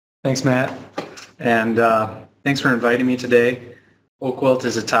Thanks, Matt, and thanks for inviting me today. Oak wilt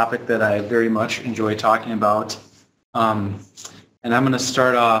is a topic that I very much enjoy talking about, and I'm going to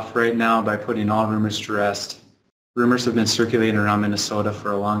start off right now by putting all rumors to rest. Rumors have been circulating around Minnesota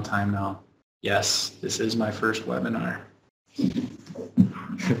for a long time now. Yes, this is my first webinar.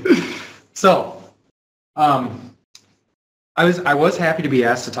 So, I was happy to be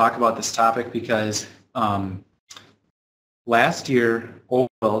asked to talk about this topic because last year, oak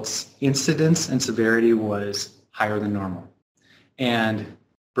wilt's incidence and severity was higher than normal. And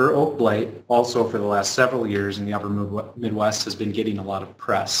Bur Oak Blight, also for the last several years in the upper Midwest, has been getting a lot of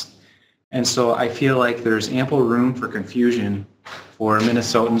press. And so I feel like there's ample room for confusion for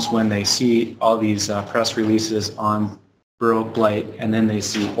Minnesotans when they see all these press releases on Bur Oak Blight, and then they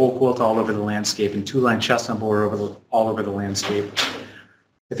see oak wilt all over the landscape and two-line chestnut borer all over the landscape.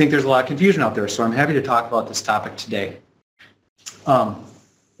 I think there's a lot of confusion out there, so I'm happy to talk about this topic today.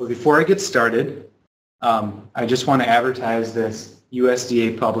 But before I get started, I just want to advertise this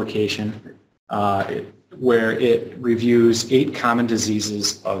USDA publication where it reviews 8 common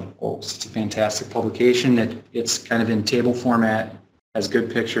diseases of oaks. It's a fantastic publication. It's kind of in table format, has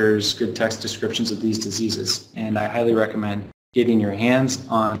good pictures, good text descriptions of these diseases, and I highly recommend getting your hands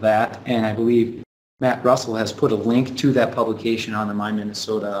on that. And I believe Matt Russell has put a link to that publication on the My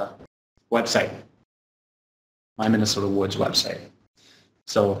Minnesota website, My Minnesota Woods website.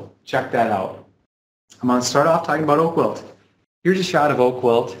 So check that out. I'm going to start off talking about oak wilt. Here's a shot of oak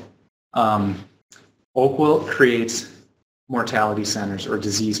wilt. Oak wilt creates mortality centers or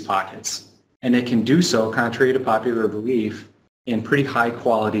disease pockets, and it can do so, contrary to popular belief, in pretty high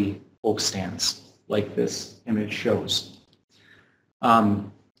quality oak stands like this image shows.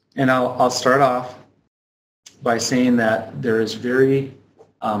 And I'll start off by saying that there is very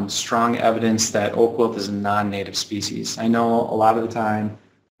strong evidence that oak wilt is a non-native species. I know a lot of the time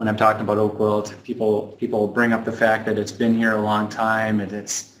when I'm talking about oak wilt, people bring up the fact that it's been here a long time and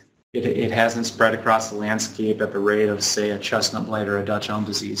it hasn't spread across the landscape at the rate of, say, a chestnut blight or a Dutch elm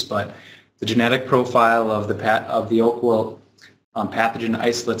disease. But the genetic profile of the oak wilt pathogen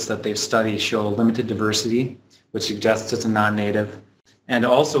isolates that they've studied show limited diversity, which suggests it's a non-native. And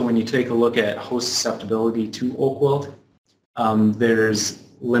also, when you take a look at host susceptibility to oak wilt, there's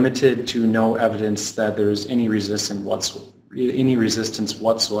limited to no evidence that there's any resistance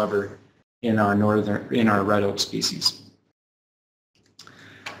whatsoever in our red oak species.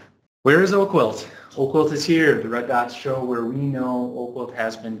 Where is oak wilt? Oak wilt is here. The red dots show where we know oak wilt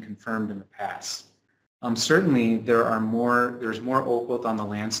has been confirmed in the past. Certainly, there's more oak wilt on the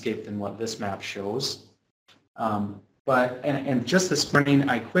landscape than what this map shows. And just this morning,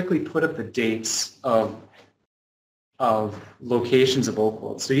 I quickly put up the dates of locations of oak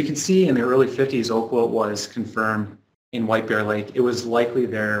wilt. So you can see in the early 50s, oak wilt was confirmed in White Bear Lake. It was likely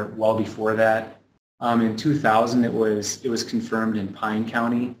there well before that. In 2000, it was confirmed in Pine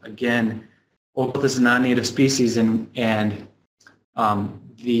County. Again, oak wilt is a non-native species, and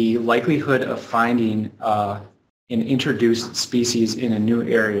the likelihood of finding an introduced species in a new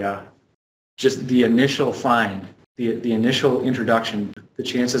area, just the initial find, the initial introduction, the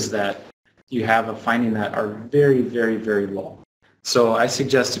chances that you have of finding that are very, very, very low. So I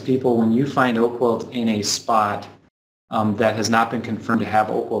suggest to people, when you find oak wilt in a spot that has not been confirmed to have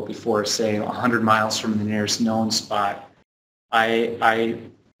oak wilt before, say 100 miles from the nearest known spot, I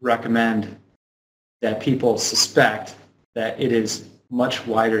recommend that people suspect that it is much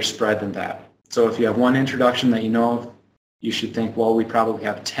wider spread than that. So if you have one introduction that you know of, you should think, well, we probably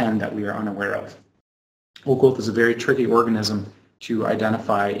have 10 that we are unaware of. Oak wilt is a very tricky organism to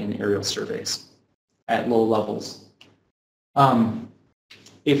identify in aerial surveys at low levels. I'll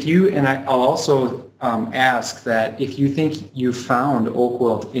also ask that if you think you found oak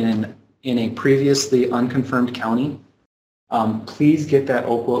wilt in a previously unconfirmed county, please get that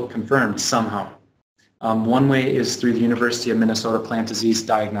oak wilt confirmed somehow. One way is through the University of Minnesota Plant Disease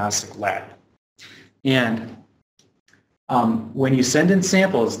Diagnostic Lab. And when you send in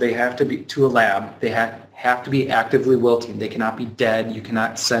samples, they have to be to a lab. They have to be actively wilting. They cannot be dead. You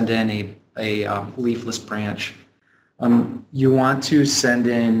cannot send in a leafless branch. You want to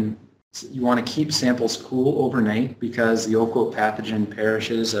keep samples cool overnight because the oak wilt pathogen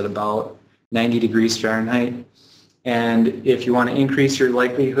perishes at about 90 degrees Fahrenheit. And if you want to increase your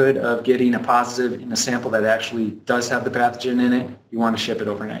likelihood of getting a positive in a sample that actually does have the pathogen in it, you want to ship it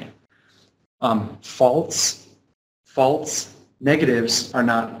overnight. False negatives are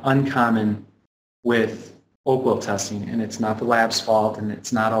not uncommon with oak wilt testing, and it's not the lab's fault, and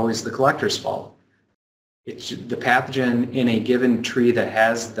it's not always the collector's fault. It's the pathogen in a given tree that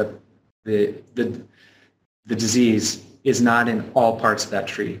has the disease is not in all parts of that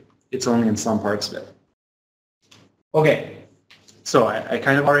tree. it's only in some parts of it. Okay, so I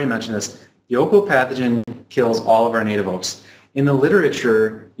kind of already mentioned this. The oak wilt pathogen kills all of our native oaks. In the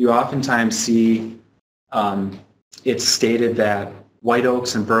literature, you oftentimes see it's stated that white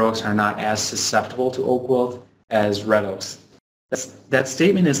oaks and bur oaks are not as susceptible to oak wilt as red oaks. That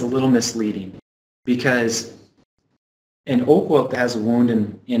statement is a little misleading because an oak wilt that has a wound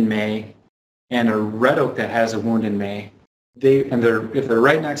in May and a red oak that has a wound in May, if they're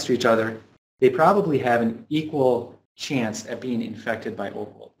right next to each other, they probably have an equal chance at being infected by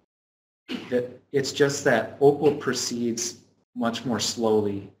oak wilt. It's just that oak wilt proceeds much more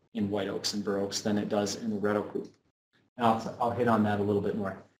slowly in white oaks and bur oaks than it does in the red oak group. And I'll hit on that a little bit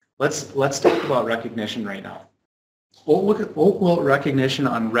more. Let's talk about recognition right now. Oak wilt recognition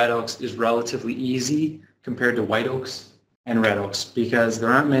on red oaks is relatively easy compared to white oaks and red oaks because there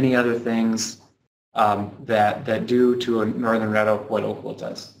aren't many other things that do to a northern red oak what oak wilt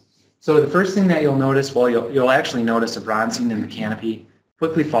does. So the first thing that you'll notice, well, you'll actually notice a bronzing in the canopy,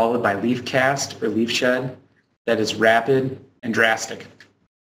 quickly followed by leaf cast or leaf shed that is rapid and drastic.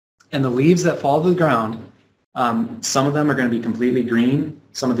 And the leaves that fall to the ground, some of them are going to be completely green,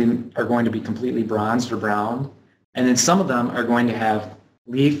 some of them are going to be completely bronzed or brown, and then some of them are going to have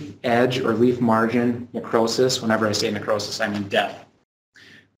leaf edge or leaf margin necrosis. Whenever I say necrosis, I mean death.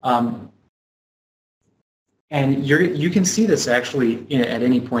 And you can see this actually at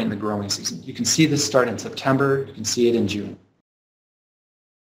any point in the growing season. You can see this start in September. You can see it in June.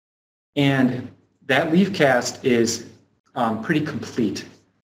 And that leaf cast is pretty complete.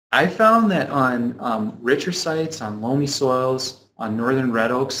 I found that on richer sites, on loamy soils, on northern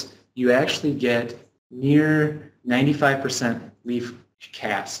red oaks, you actually get near 95% leaf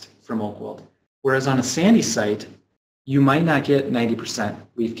cast from oak wilt. Whereas on a sandy site, you might not get 90%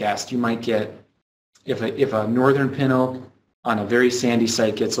 leaf cast. You might get, if a northern pin oak on a very sandy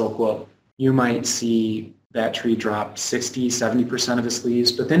site gets oak wilt, you might see that tree drop 60, 70% of its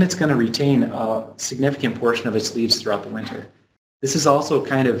leaves, but then it's going to retain a significant portion of its leaves throughout the winter. This is also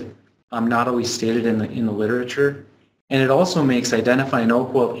kind of not always stated in the literature, and it also makes identifying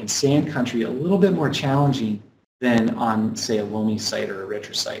oak wilt in sand country a little bit more challenging than on, say, a loamy site or a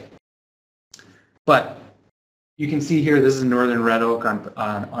richer site. But you can see here, this is a northern red oak on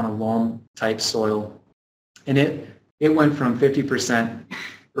a loam type soil, and it went from 50%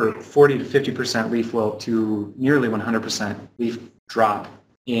 or 40 to 50% leaf wilt to nearly 100% leaf drop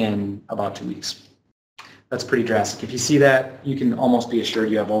in about 2 weeks. That's pretty drastic. If you see that, you can almost be assured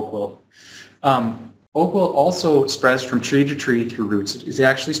you have oak wilt. Oak wilt also spreads from tree to tree through roots. It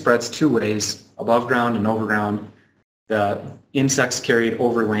actually spreads two ways, above ground and over ground. The insects carry it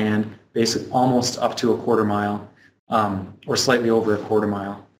over land, basically almost up to a quarter mile, or slightly over a quarter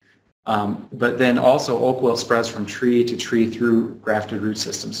mile. But then also oak wilt spreads from tree to tree through grafted root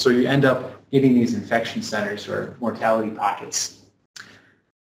systems. So you end up getting these infection centers or mortality pockets.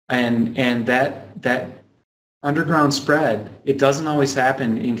 And that underground spread, it doesn't always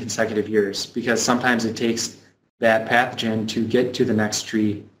happen in consecutive years because sometimes it takes that pathogen to get to the next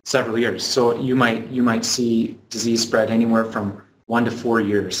tree several years. So you might see disease spread anywhere from 1 to 4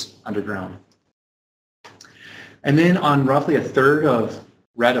 years underground. And then on roughly a third of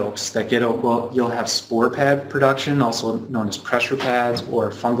red oaks that get oak wilt, you'll have spore pad production, also known as pressure pads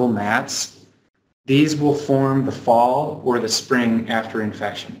or fungal mats. These will form the fall or the spring after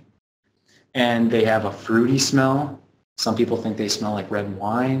infection. And they have a fruity smell. Some people think they smell like red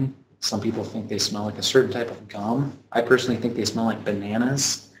wine. Some people think they smell like a certain type of gum. I personally think they smell like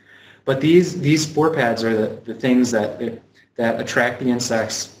bananas. But these spore pads are the things that attract the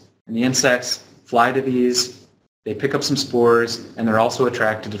insects. And the insects fly to these, they pick up some spores, and they're also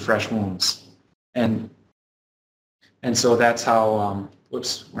attracted to fresh wounds. And so that's how,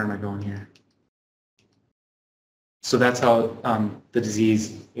 whoops, where am I going here? So that's how the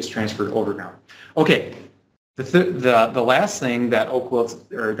disease is transferred overground. Okay, the last thing that oak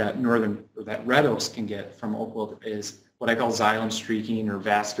wilt or that red oaks can get from oak wilt is what I call xylem streaking or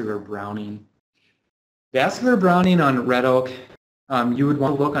vascular browning. Vascular browning on red oak, you would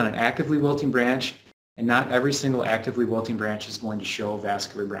want to look on an actively wilting branch, and not every single actively wilting branch is going to show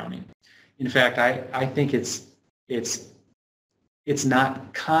vascular browning. In fact, I think it's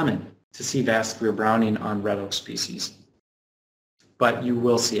not common to see vascular browning on red oak species, but you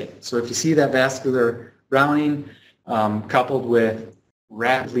will see it. So if you see that vascular browning coupled with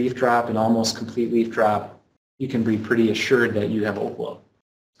rapid leaf drop and almost complete leaf drop, you can be pretty assured that you have oak wilt.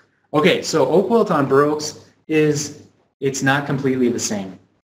 Okay, so oak wilt on bur oaks it's not completely the same.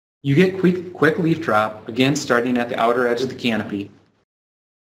 You get quick leaf drop, again starting at the outer edge of the canopy,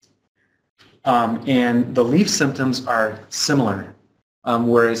 and the leaf symptoms are similar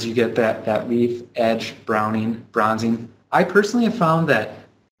whereas you get that leaf edge bronzing. I personally have found that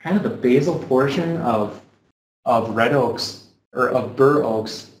kind of the basal portion of red oaks or of bur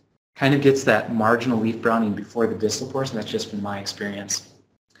oaks kind of gets that marginal leaf browning before the distal portion. That's just been my experience.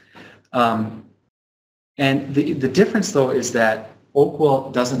 And the difference, though, is that oak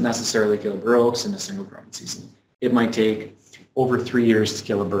wilt doesn't necessarily kill bur oaks in a single growing season. It might take over 3 years to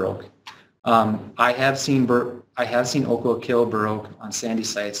kill a bur oak. I have seen oak wilt kill bur oak on sandy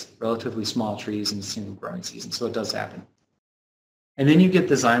sites, relatively small trees in a single growing season, so it does happen. And then you get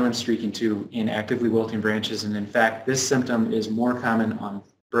the xylem streaking too in actively wilting branches, and in fact, this symptom is more common on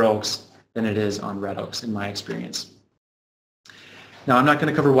bur oaks than it is on red oaks in my experience. Now, I'm not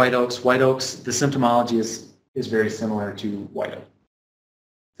going to cover white oaks. White oaks, the symptomology is very similar to white oak.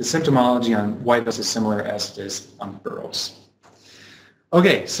 The symptomology on white oaks is similar as it is on bur oaks.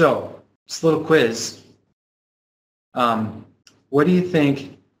 Okay, so this little quiz. What do you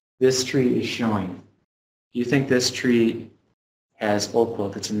think this tree is showing? Do you think this tree has oak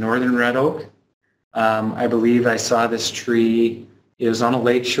wilt? It's a northern red oak. I believe I saw this tree. It was on a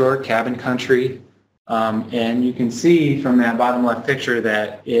lakeshore, cabin country. And you can see from that bottom left picture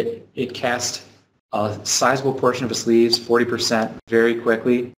that it cast a sizable portion of its leaves, 40%, very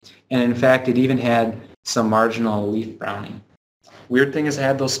quickly. And in fact, it even had some marginal leaf browning. Weird thing is it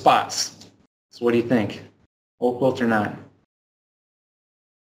had those spots. So what do you think? Oak wilt or not?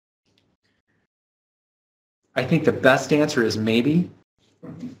 I think the best answer is maybe.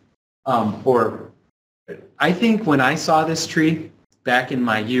 Or I think when I saw this tree back in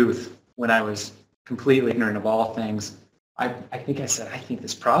my youth, when I was completely ignorant of all things, I think I said, I think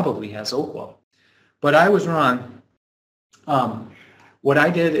this probably has oak wilt. But I was wrong. What I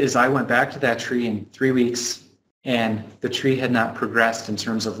did is I went back to that tree in 3 weeks, and the tree had not progressed in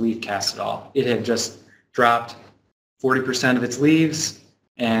terms of leaf cast at all. It had just dropped 40% of its leaves,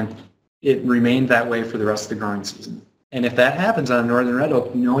 and it remained that way for the rest of the growing season. And if that happens on a northern red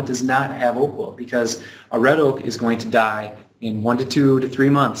oak, you know it does not have oak wilt, because a red oak is going to die in 1 to 2 to 3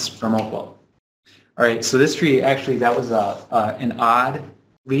 months from oak wilt. All right, so this tree, actually, that was an odd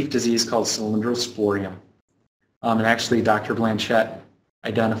leaf disease called cylindrosporium. And actually, Dr. Blanchette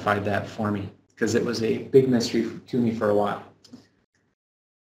identified that for me, because it was a big mystery to me for a while.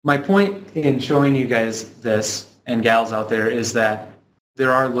 My point in showing you guys this, and gals out there, is that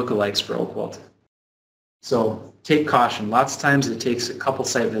there are lookalikes for oak wilt. So take caution. Lots of times it takes a couple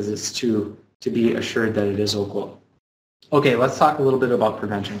site visits to be assured that it is oak wilt. Okay, let's talk a little bit about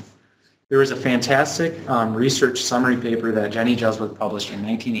prevention. There was a fantastic research summary paper that Jenny Jeswick published in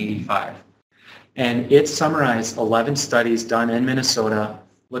 1985. And it summarized 11 studies done in Minnesota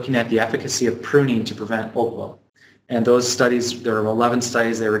looking at the efficacy of pruning to prevent oak wilt. And those studies, there were 11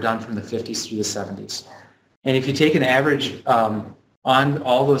 studies, they were done from the 50s through the 70s. And if you take an average on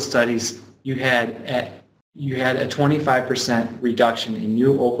all those studies, you had a 25% reduction in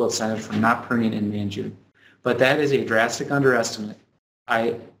new oak wilt percentage from not pruning in May and June. But that is a drastic underestimate,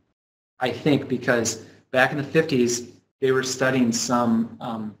 I think, because back in the 50s, they were studying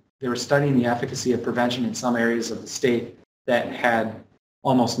the efficacy of prevention in some areas of the state that had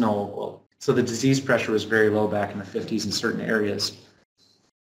almost no oak wilt. So the disease pressure was very low back in the 50s in certain areas.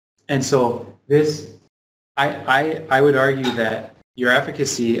 And so this, I would argue that your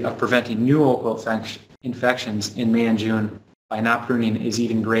efficacy of preventing new oak wilt infections in May and June by not pruning is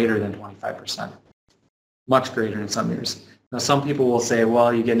even greater than 25%, much greater in some years. Now, some people will say,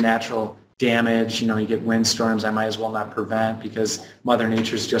 well, you get natural damage, you get windstorms, I might as well not prevent because Mother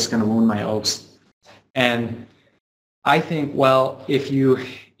Nature's just going to wound my oaks. And I think, well, if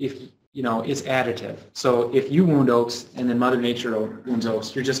it's additive. So if you wound oaks and then Mother Nature wounds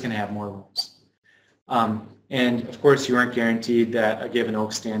oaks, you're just going to have more wounds. And of course, you aren't guaranteed that a given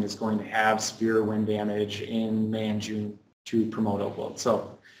oak stand is going to have severe wind damage in May and June to promote oak wilt.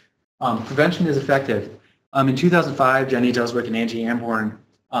 So prevention is effective. In 2005, Jenny Jeswick and Angie Amborn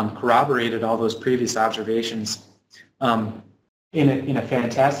corroborated all those previous observations in a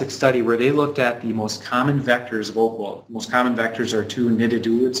fantastic study where they looked at the most common vectors of oak wilt. The most common vectors are 2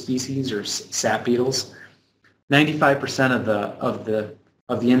 nididulid species or sap beetles. 95%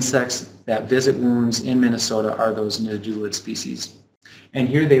 of the insects that visit wounds in Minnesota are those nididulid species. And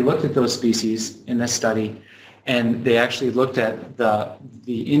here they looked at those species in this study, and they actually looked at the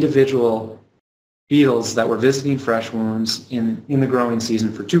individual beetles that were visiting fresh wounds in the growing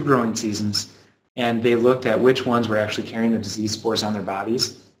season for 2 growing seasons, and they looked at which ones were actually carrying the disease spores on their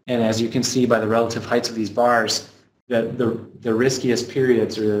bodies. And as you can see by the relative heights of these bars, the riskiest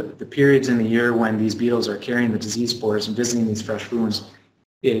periods, or the periods in the year when these beetles are carrying the disease spores and visiting these fresh wounds,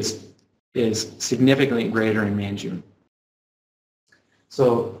 is significantly greater in May and June.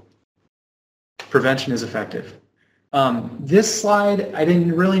 So prevention is effective. This slide, I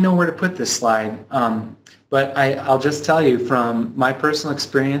didn't really know where to put this slide, but I'll just tell you from my personal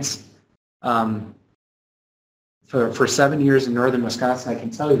experience, for 7 years in northern Wisconsin, I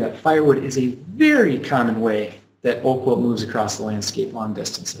can tell you that firewood is a very common way that oak wilt moves across the landscape long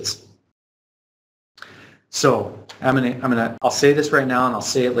distances. So I'll say this right now and I'll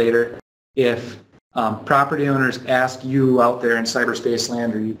say it later. If property owners ask you out there in cyberspace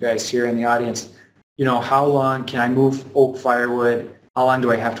land, or you guys here in the audience, you know, how long can I move oak firewood? How long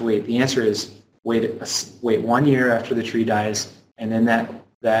do I have to wait? The answer is wait 1 year after the tree dies, and then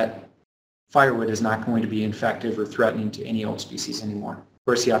that firewood is not going to be infective or threatening to any oak species anymore. Of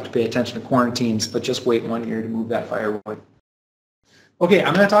course, you have to pay attention to quarantines, but just wait 1 year to move that firewood. Okay,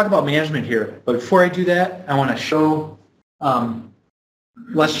 I'm going to talk about management here, but before I do that, I want to show,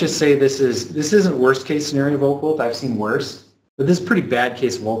 let's just say this isn't worst case scenario of oak wilt. I've seen worse, but this is a pretty bad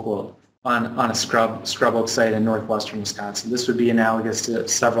case of oak wilt on a scrub oak site in northwestern Wisconsin. This would be analogous to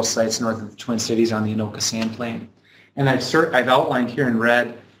several sites north of the Twin Cities on the Anoka Sand Plain. And I've outlined here in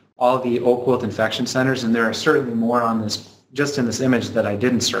red all the oak wilt infection centers, and there are certainly more on this, just in this image, that I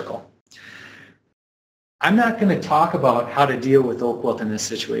didn't circle. I'm not going to talk about how to deal with oak wilt in this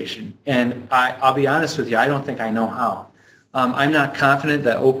situation, and I'll be honest with you, I don't think I know how. I'm not confident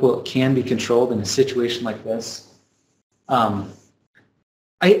that oak wilt can be controlled in a situation like this.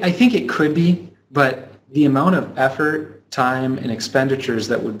 I think it could be, but the amount of effort, time, and expenditures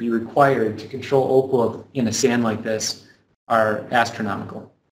that would be required to control oak wilt in a sand like this are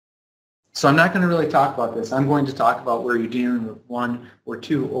astronomical. So I'm not going to really talk about this. I'm going to talk about where you're dealing with 1 or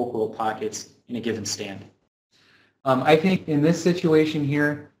 2 oak wilt pockets in a given stand. I think in this situation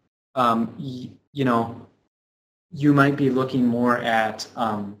here, you know, you might be looking more at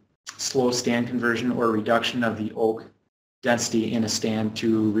slow stand conversion or reduction of the oak density in a stand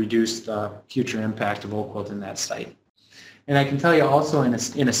to reduce the future impact of oak wilt in that site. And I can tell you also in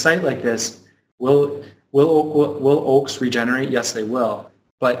a site like this, will oaks regenerate? Yes, they will.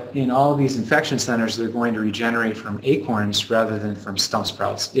 But in all of these infection centers, they're going to regenerate from acorns rather than from stump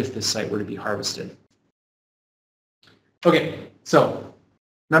sprouts if this site were to be harvested. Okay, so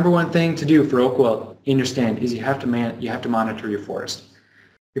number one thing to do for oak wilt in your stand is you have to monitor your forest.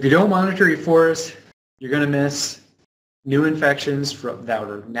 If you don't monitor your forest, you're going to miss new infections that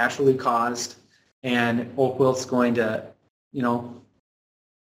are naturally caused, and oak wilt's going to, you know,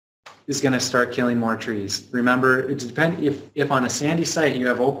 is going to start killing more trees. Remember, it depends if on a sandy site you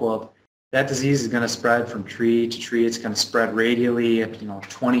have oak wilt, that disease is going to spread from tree to tree. It's going to spread radially, you know,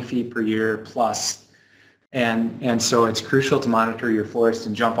 20 feet per year plus. And so it's crucial to monitor your forest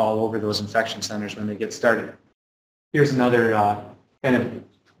and jump all over those infection centers when they get started. Here's another kind of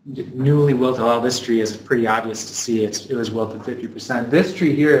newly wilted. Well, this tree is pretty obvious to see. It was wilted 50%. This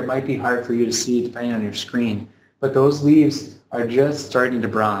tree here, it might be hard for you to see depending on your screen, but those leaves are just starting to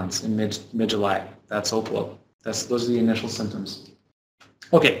bronze in mid-July. That's oak wilt. Those are the initial symptoms.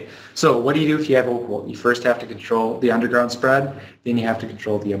 Okay, so what do you do if you have oak wilt? You first have to control the underground spread, then you have to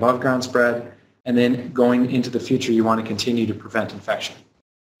control the above ground spread, and then going into the future, you want to continue to prevent infection.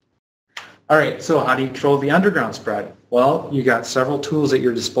 All right, so how do you control the underground spread? Well, you got several tools at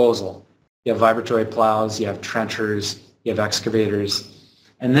your disposal. You have vibratory plows, you have trenchers, you have excavators,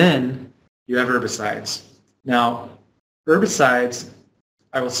 and then you have herbicides. Now, herbicides,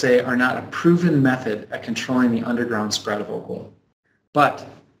 I will say, are not a proven method at controlling the underground spread of oak wilt. But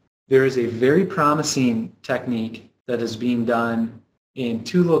there is a very promising technique that is being done in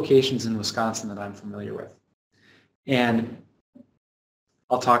 2 locations in Wisconsin that I'm familiar with. And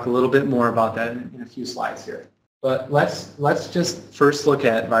I'll talk a little bit more about that in a few slides here. But let's just first look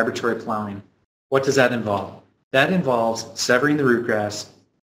at vibratory plowing. What does that involve? That involves severing the rootgrass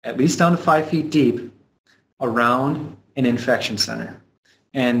at least down to 5 feet deep around an infection center.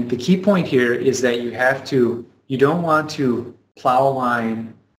 And the key point here is that you don't want to plow a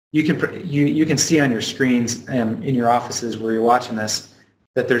line. You can see on your screens in your offices where you're watching this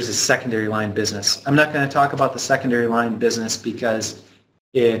that there's a secondary line business. I'm not going to talk about the secondary line business because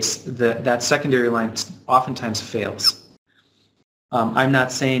that secondary line oftentimes fails. I'm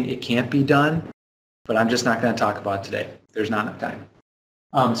not saying it can't be done, but I'm just not going to talk about it today. There's not enough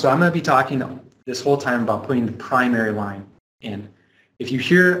time. So I'm going to be talking this whole time about putting the primary line in. If you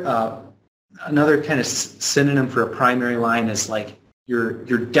hear another kind of synonym for a primary line is like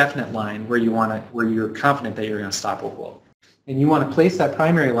your definite line where you're confident that you're going to stop oak wilt. And you want to place that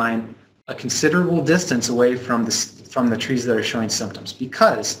primary line a considerable distance away from the trees that are showing symptoms,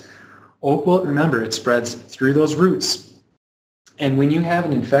 because oak wilt, remember, it spreads through those roots. And when you have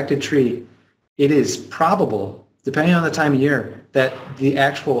an infected tree, it is probable depending on the time of year, that the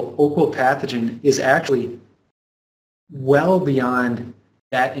actual oak wilt pathogen is actually well beyond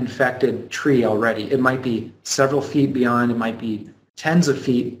that infected tree already. It might be several feet beyond, it might be tens of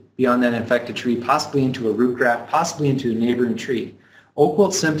feet beyond that infected tree, possibly into a root graft, possibly into a neighboring tree. Oak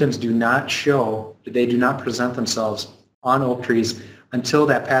wilt symptoms do not show, they do not present themselves on oak trees until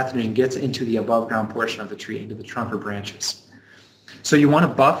that pathogen gets into the above ground portion of the tree, into the trunk or branches. So you want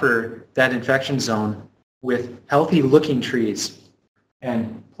to buffer that infection zone with healthy looking trees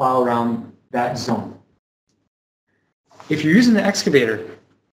and plow around that zone. If you're using the excavator,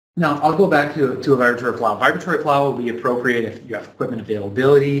 now I'll go back to a vibratory plow. Vibratory plow will be appropriate if you have equipment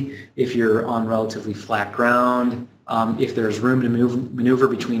availability, if you're on relatively flat ground, if there's room to maneuver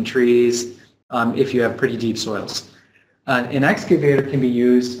between trees, if you have pretty deep soils. An excavator can be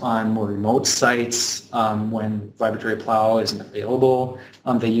used on more remote sites when vibratory plow isn't available.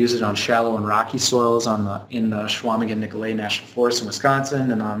 They use it on shallow and rocky soils in the Schwingle National Forest in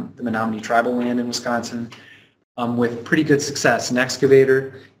Wisconsin and on the Menominee tribal land in Wisconsin with pretty good success. An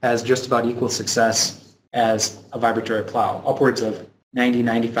excavator has just about equal success as a vibratory plow, upwards of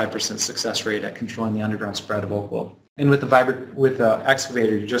 90-95% success rate at controlling the underground spread of oak wilt. And with the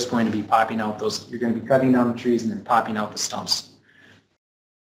excavator, you're just going to be popping out those, you're going to be cutting down the trees and then popping out the stumps.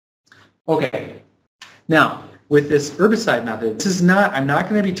 Okay, now with this herbicide method, this is not, I'm not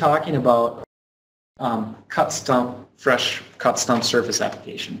going to be talking about fresh cut stump surface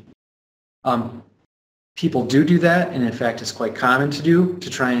application. People do that, and in fact it's quite common to do to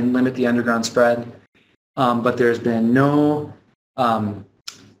try and limit the underground spread, but there's been no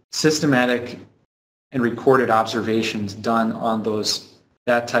systematic and recorded observations done on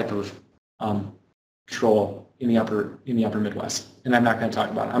that type of control in the upper Midwest. And I'm not going to talk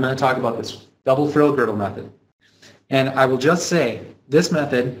about it. I'm going to talk about this double frill girdle method. And I will just say this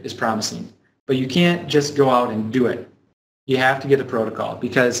method is promising, but you can't just go out and do it. You have to get a protocol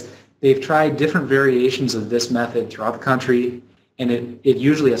because they've tried different variations of this method throughout the country, and it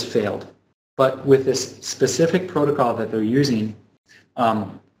usually has failed. But with this specific protocol that they're using,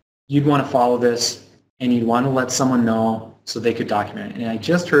 you'd want to follow this, and you'd want to let someone know so they could document it. And I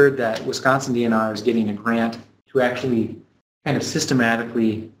just heard that Wisconsin DNR is getting a grant to actually kind of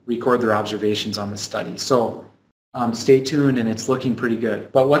systematically record their observations on this study. So stay tuned, and it's looking pretty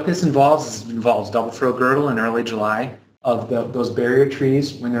good. But what this involves double frill girdle in early July of those barrier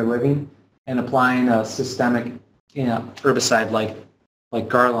trees when they're living, and applying a systemic herbicide like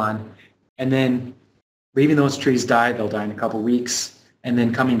Garlon, and then leaving those trees die. They'll die in a couple weeks, and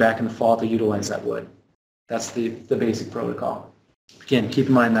then coming back in the fall to utilize that wood. That's the basic protocol. Again, keep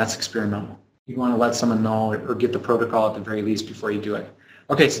in mind that's experimental. You want to let someone know or get the protocol at the very least before you do it.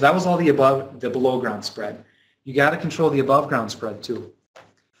 Okay, so that was all the below ground spread. You got to control the above ground spread too.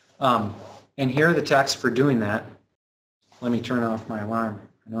 And here are the texts for doing that. Let me turn off my alarm.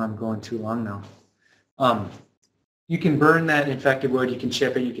 I know I'm going too long now. You can burn that infected wood, you can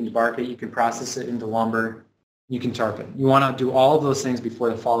chip it, you can debark it, you can process it into lumber, you can tarp it. You want to do all of those things before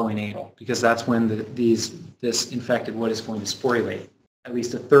the following April, because that's when this infected wood is going to sporulate, at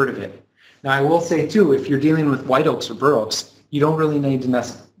least a third of it. Now I will say too, if you're dealing with white oaks or bur oaks, you don't really need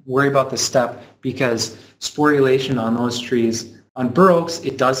to worry about this step, because sporulation on those trees, on bur oaks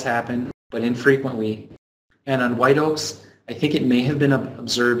it does happen, but infrequently, and on white oaks, I think it may have been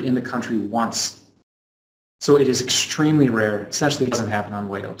observed in the country once. So it is extremely rare. Essentially, it doesn't happen on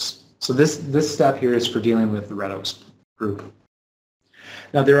white oaks. So this step here is for dealing with the red oaks group.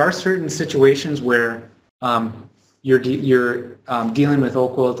 Now, there are certain situations where you're dealing with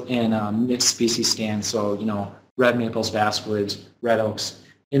oak wilt in mixed species stands. So, red maples, basswoods, red oaks.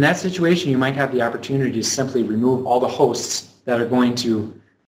 In that situation, you might have the opportunity to simply remove all the hosts that are going to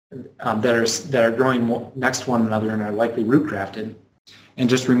that are growing next to one another and are likely root grafted, and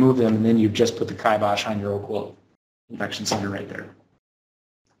just remove them, and then you just put the kibosh on your oak wilt infection center right there.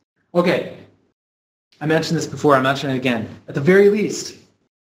 Okay, I mentioned this before, I mentioned it again. At the very least,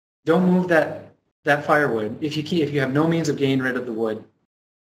 don't move that firewood. If you have no means of getting rid of the wood,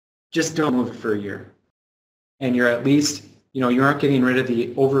 just don't move it for a year. And you're at least, you aren't getting rid of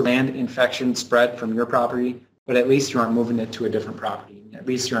the overland infection spread from your property, but at least you aren't moving it to a different property. At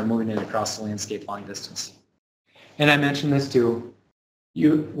least you aren't moving it across the landscape long distance. And I mentioned this too,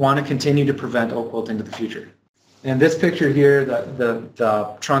 you want to continue to prevent oak wilt into the future. And this picture here,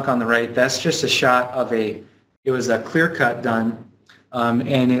 the trunk on the right, that's just a shot of it was a clear cut done,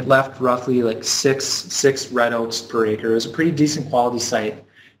 and it left roughly like six red oaks per acre. It was a pretty decent quality site,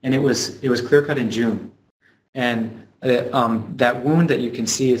 and it was clear cut in June. And that wound that you can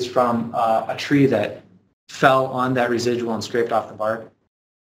see is from a tree that fell on that residual and scraped off the bark.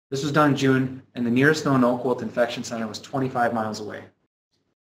 This was done in June, and the nearest known oak wilt infection center was 25 miles away.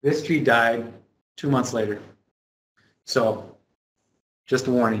 This tree died 2 months later. So, just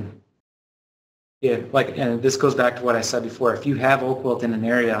a warning. And this goes back to what I said before. If you have oak wilt in an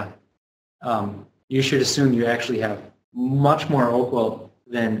area, you should assume you actually have much more oak wilt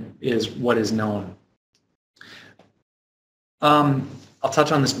than is what is known. I'll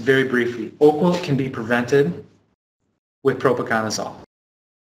touch on this very briefly. Oak wilt can be prevented with propiconazole,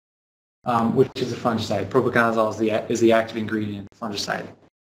 which is a fungicide. Propiconazole is the active ingredient of fungicide.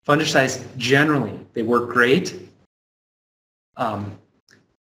 Fungicides generally, they work great,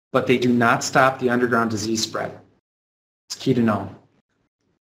 but they do not stop the underground disease spread. It's key to know.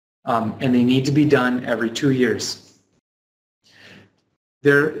 And they need to be done every 2 years.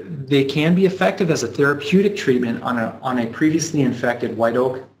 They can be effective as a therapeutic treatment on a previously infected white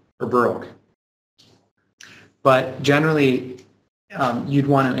oak or bur oak. But generally, you'd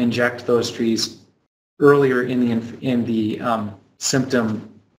want to inject those trees earlier in the symptom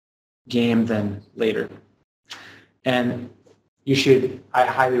game than later. And I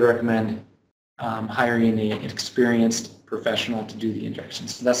highly recommend hiring an experienced professional to do the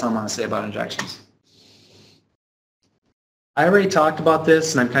injections. So that's all I'm going to say about injections. I already talked about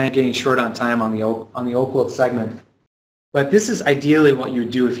this, and I'm kind of getting short on time on the oak wilt segment. But this is ideally what you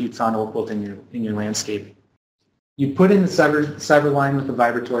would do if you found oak wilt in your landscape. You put in the sever line with a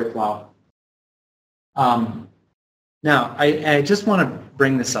vibratory plow. Now, I just want to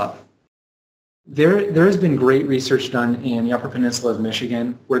bring this up. There has been great research done in the Upper Peninsula of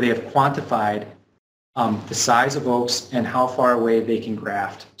Michigan where they have quantified the size of oaks and how far away they can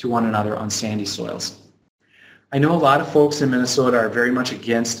graft to one another on sandy soils. I know a lot of folks in Minnesota are very much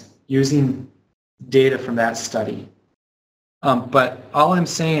against using data from that study. But all I'm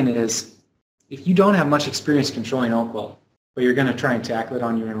saying is, if you don't have much experience controlling oak wilt, but you're going to try and tackle it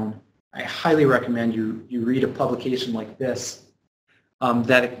on your own, I highly recommend you read a publication like this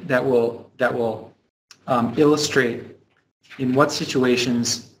that will illustrate in what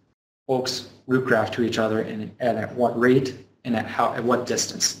situations oaks root graft to each other and at what rate and at what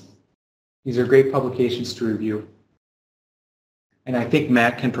distance. These are great publications to review. And I think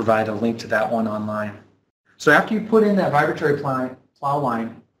Matt can provide a link to that one online. So after you put in that vibratory plow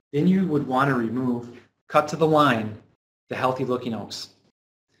line, then you would want to cut to the line, the healthy looking oaks.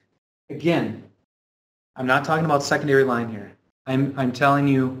 Again, I'm not talking about secondary line here. I'm telling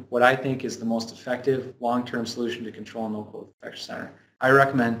you what I think is the most effective long-term solution to control an oak wilt infection center. I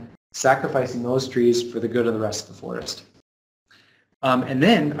recommend sacrificing those trees for the good of the rest of the forest. And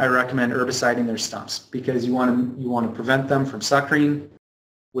then I recommend herbiciding their stumps because you want to prevent them from suckering,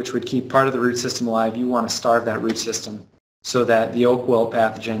 which would keep part of the root system alive. You want to starve that root system so that the oak wilt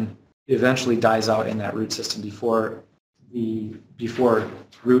pathogen eventually dies out in that root system before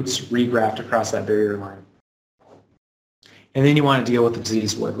roots regraft across that barrier line. And then you want to deal with the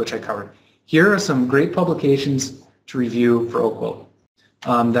diseased wood, which I covered. Here are some great publications to review for oak wilt.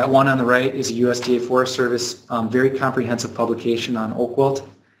 That one on the right is a USDA Forest Service very comprehensive publication on oak wilt.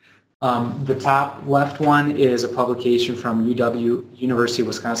 The top left one is a publication from University of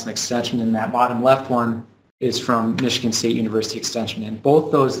Wisconsin Extension, and that bottom left one is from Michigan State University Extension. And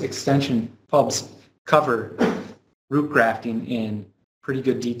both those extension pubs cover root grafting in pretty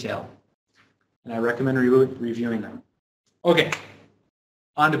good detail. And I recommend reviewing them. Okay,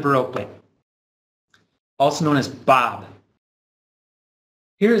 on to Bur Oak Blight, also known as Bob.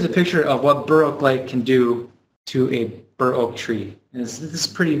 Here is a picture of what Bur Oak Blight can do to a bur oak tree. And this is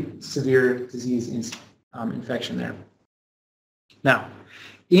pretty severe disease infection there. Now,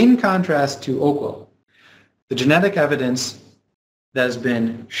 in contrast to oak wilt, the genetic evidence that has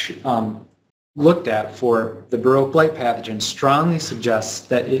been looked at for the Bur Oak Blight pathogen strongly suggests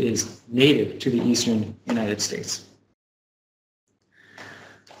that it is native to the eastern United States.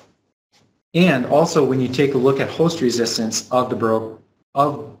 And also, when you take a look at host resistance of the Bur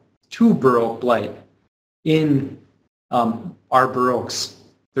Oak Blight in our bur oaks,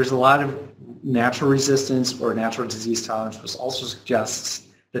 there's a lot of natural resistance or natural disease tolerance, which also suggests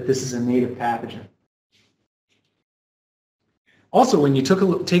that this is a native pathogen. Also, when you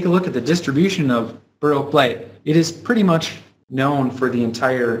take a look at the distribution of Bur Oak Blight, it is pretty much known for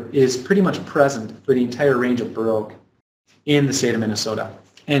pretty much present for the entire range of bur oak in the state of Minnesota.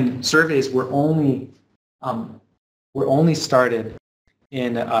 And surveys were only started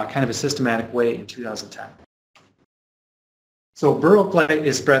in kind of a systematic way in 2010. So Bur Oak Blight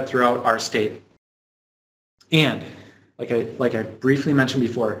is spread throughout our state. And like I briefly mentioned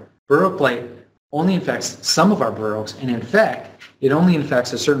before, Bur Oak Blight only infects some of our bur oaks, and in fact, it only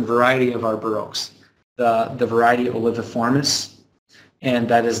infects a certain variety of our bur oaks, the variety Oliviformis, and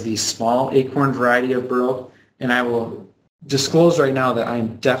that is the small acorn variety of Bur Oak. And I will disclose right now that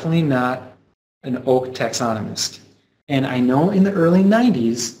I'm definitely not an oak taxonomist. And I know in the early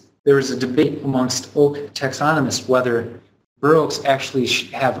 90s, there was a debate amongst oak taxonomists whether Bur Oaks actually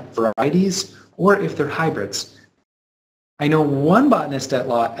have varieties or if they're hybrids. I know one botanist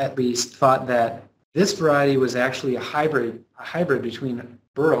at least thought that this variety was actually a hybrid between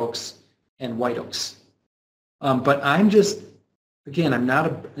Bur Oaks and white oaks. But I'm just, again, I'm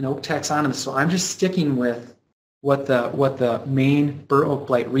not an oak taxonomist, so I'm just sticking with what the main Bur Oak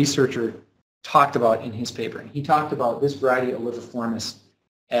Blight researcher talked about in his paper. He talked about this variety Oliviformis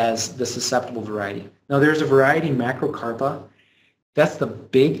as the susceptible variety. Now there's a variety Macrocarpa. That's the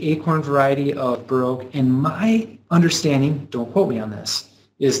big acorn variety of Bur Oak, and my understanding, don't quote me on this,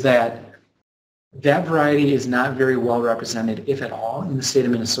 is that that variety is not very well represented, if at all, in the state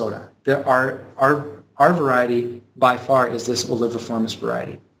of Minnesota. Our variety, by far, is this Oliviformis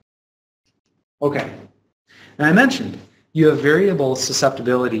variety. Okay. And I mentioned you have variable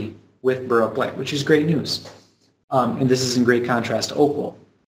susceptibility with Bur Oak Blight, which is great news. And this is in great contrast to oak wilt.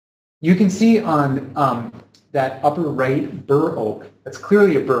 You can see on that upper right Bur Oak, that's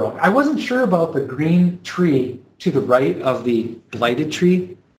clearly a Bur Oak. I wasn't sure about the green tree to the right of the blighted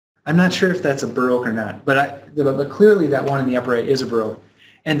tree. I'm not sure if that's a Bur Oak or not, but clearly that one in the upper right is a Bur Oak.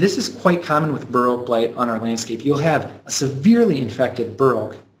 And this is quite common with Bur Oak Blight on our landscape. You'll have a severely infected Bur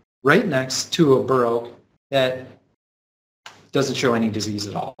Oak right next to a Bur Oak that doesn't show any disease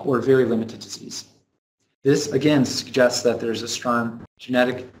at all, or very limited disease. This, again, suggests that there's a strong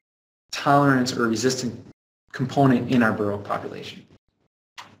genetic tolerance or resistant component in our Bur Oak population.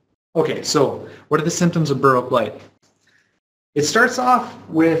 Okay, so what are the symptoms of Bur Oak Blight? It starts off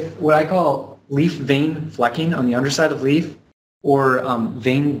with what I call leaf vein flecking on the underside of leaf, or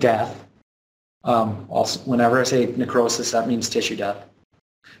vein death. Also, whenever I say necrosis, that means tissue death.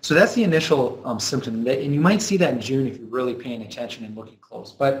 So that's the initial symptom, and you might see that in June if you're really paying attention and looking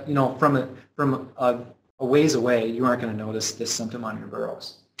close. But you know, from a ways away, you aren't going to notice this symptom on your Bur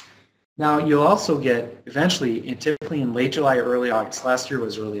Oaks. Now, you'll also get eventually, and typically in late July or early August. Last year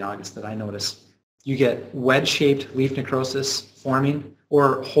was early August that I noticed. You get wedge-shaped leaf necrosis forming,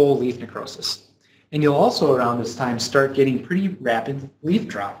 or whole leaf necrosis. And you'll also around this time start getting pretty rapid leaf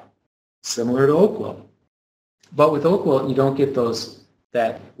drop, similar to oak wilt. But with oak wilt, you don't get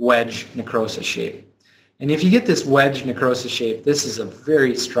that wedge necrosis shape. And if you get this wedge necrosis shape, this is a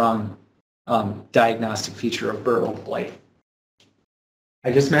very strong diagnostic feature of Bur Oak Blight.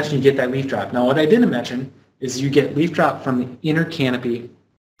 I just mentioned you get that leaf drop. Now what I didn't mention is you get leaf drop from the inner canopy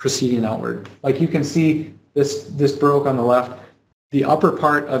proceeding outward. Like you can see this Bur Oak on the left, the upper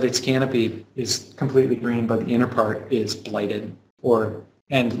part of its canopy is completely green, but the inner part is blighted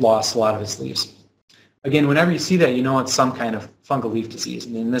and lost a lot of its leaves. Again, whenever you see that, you know it's some kind of fungal leaf disease,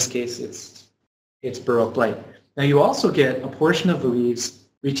 and in this case, it's Bur Oak Blight. Now, you also get a portion of the leaves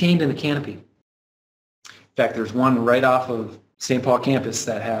retained in the canopy. In fact, there's one right off of St. Paul campus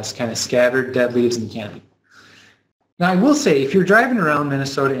that has kind of scattered dead leaves in the canopy. Now, I will say, if you're driving around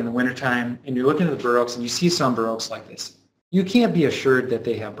Minnesota in the wintertime and you're looking at the Bur Oaks and you see some Bur Oaks like this, you can't be assured that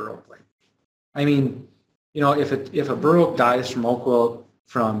they have Bur Oak Blight. I mean, you know, if a Bur Oak dies from oak wilt,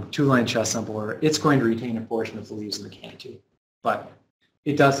 from two-line chestnut borer, it's going to retain a portion of the leaves in the canopy. But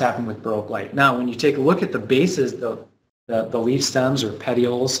it does happen with Bur Oak Blight. Now, when you take a look at the bases, the leaf stems or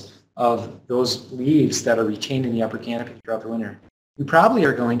petioles of those leaves that are retained in the upper canopy throughout the winter, you probably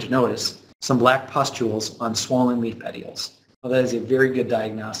are going to notice some black pustules on swollen leaf petioles. Well, that is a very good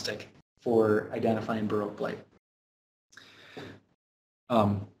diagnostic for identifying Bur Oak Blight.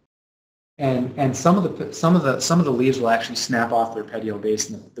 And some of the leaves will actually snap off their petiole base,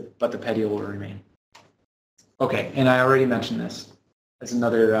 but the petiole will remain. Okay, and I already mentioned this as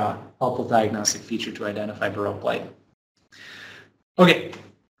another helpful diagnostic feature to identify Bur Oak Blight. Okay,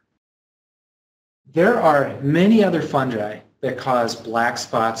 there are many other fungi that cause black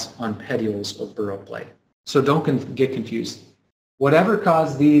spots on petioles of Bur Oak Blight. So don't get confused. Whatever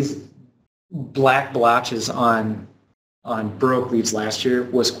caused these black blotches on Bur Oak leaves last year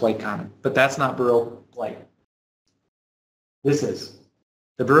was quite common, but that's not Bur Oak Blight. This is.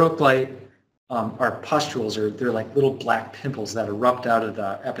 The Bur Oak Blight are pustules, or they're like little black pimples that erupt out of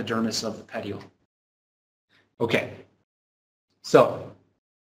the epidermis of the petiole. Okay, so,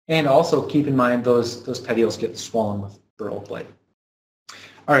 and also keep in mind those petioles get swollen with Bur Oak Blight.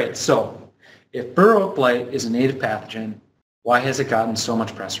 All right, so if Bur Oak Blight is a native pathogen, why has it gotten so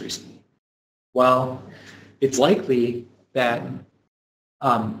much press recently? Well, it's likely that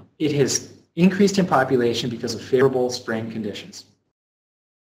it has increased in population because of favorable spring conditions.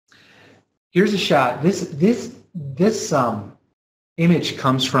 Here's a shot. This image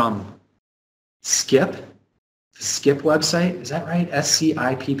comes from SCIP, the SCIP website. Is that right?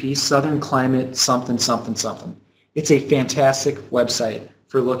 SCIPP, Southern Climate something, something, something. It's a fantastic website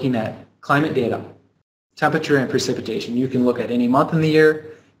for looking at climate data, temperature and precipitation. You can look at any month in the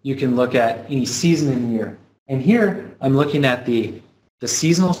year. You can look at any season in the year. And here I'm looking at the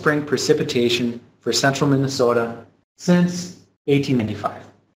seasonal spring precipitation for central Minnesota since 1895.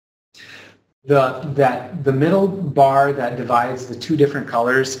 The middle bar that divides the two different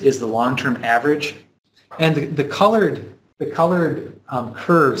colors is the long-term average, and the colored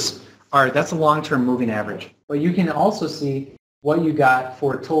curves that's a long-term moving average. But you can also see what you got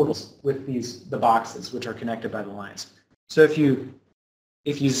for totals with the boxes, which are connected by the lines. So if you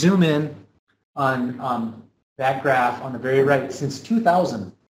zoom in on that graph on the very right, since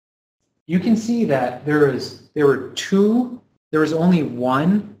 2000, you can see that there was only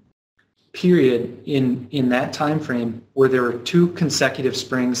one period in that time frame where there were 2 consecutive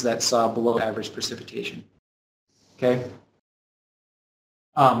springs that saw below average precipitation. Okay?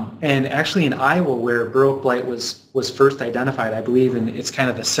 And actually in Iowa, where Bur Oak Blight was first identified, I believe, and it's kind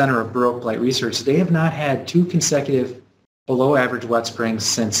of the center of Bur Oak Blight research, they have not had 2 consecutive below average wet springs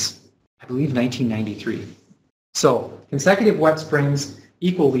since, I believe, 1993. So consecutive wet springs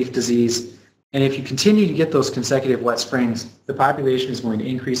equal leaf disease, and if you continue to get those consecutive wet springs, the population is going to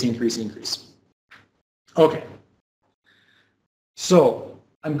increase, increase, increase. Okay. So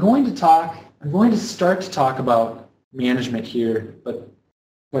I'm going to start to talk about management here, but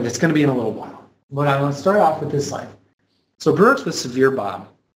it's going to be in a little while. But I want to start off with this slide. So Bur Oaks with severe bob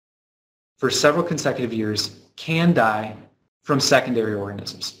for several consecutive years can die from secondary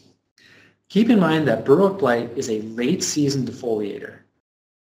organisms. Keep in mind that Bur Oak Blight is a late season defoliator.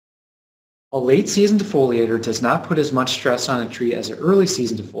 A late season defoliator does not put as much stress on a tree as an early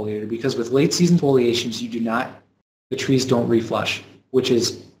season defoliator, because with late season defoliations, the trees don't reflush, which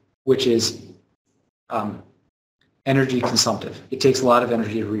is energy consumptive. It takes a lot of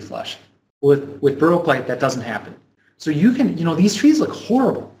energy to reflush. With Bur Oak Blight, that doesn't happen. So these trees look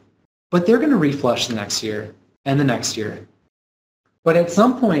horrible, but they're going to reflush the next year and the next year. But at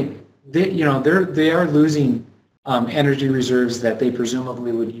some point, they are losing energy reserves that they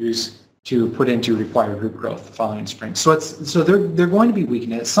presumably would use to put into required root growth the following spring. So they're going to be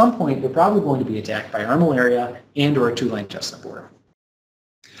weakened. At some point, they're probably going to be attacked by armillaria and or two-line chestnut borer.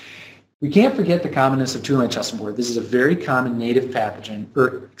 We can't forget the commonness of two-line chestnut borer. This is a very common native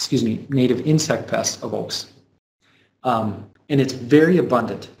native insect pest of oaks. And it's very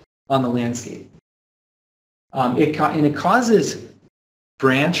abundant on the landscape. It causes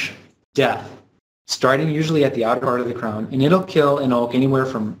branch death, starting usually at the outer part of the crown, and it'll kill an oak anywhere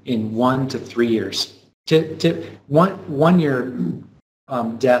from in 1 to 3 years. One year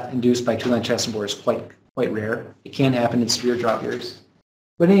death induced by two-line chestnut borer is quite rare. It can happen in severe drought years.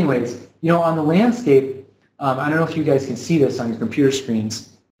 But anyways, on the landscape, I don't know if you guys can see this on your computer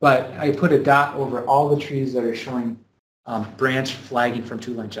screens, but I put a dot over all the trees that are showing branch flagging from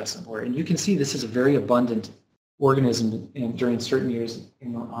two-line chestnut borer, and you can see this is a very abundant organism during certain years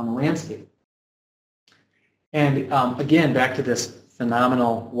on the landscape. And again, back to this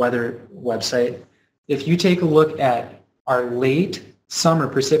phenomenal weather website, if you take a look at our late summer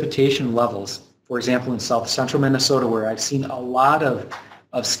precipitation levels, for example, in south central Minnesota, where I've seen a lot of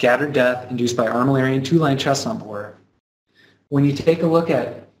scattered death induced by armillaria and two-line chestnut borer, when you take a look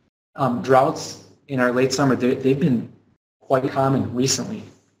at droughts in our late summer, they've been quite common recently.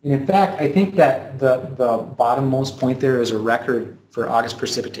 And in fact, I think that the bottommost point there is a record for August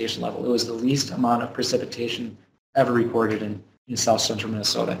precipitation level. It was the least amount of precipitation ever recorded in south central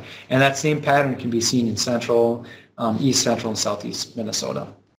Minnesota. And that same pattern can be seen in central, east central, and southeast Minnesota.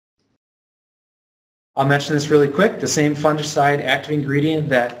 I'll mention this really quick. The same fungicide active ingredient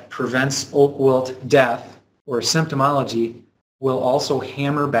that prevents oak wilt death or symptomology will also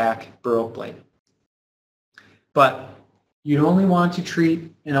hammer back Bur Oak Blight. But you'd only want to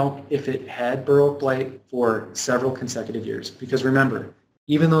treat an oak if it had Bur Oak Blight for several consecutive years. Because remember,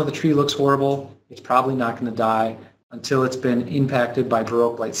 even though the tree looks horrible, it's probably not going to die until it's been impacted by Bur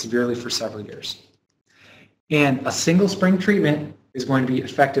Oak Blight severely for several years. And a single spring treatment is going to be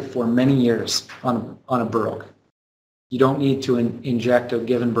effective for many years on a bur oak. You don't need to inject a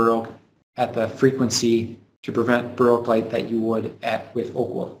given bur oak at the frequency to prevent Bur Oak Blight that you would with oak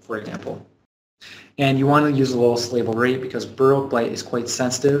wilt, for example. And you want to use the lowest label rate because Bur Oak Blight is quite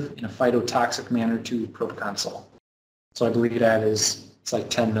sensitive in a phytotoxic manner to propiconazole. So I believe that it's like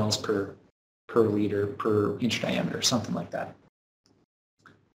 10 mils per liter per inch diameter, something like that.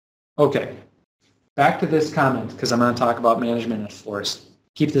 Okay, back to this comment because I'm going to talk about management in forest.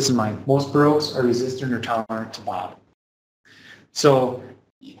 Keep this in mind. Most bur oaks are resistant or tolerant to bob. So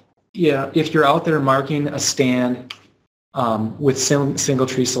yeah, if you're out there marking a stand with single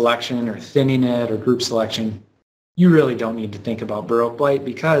tree selection or thinning it or group selection, you really don't need to think about Bur Oak Blight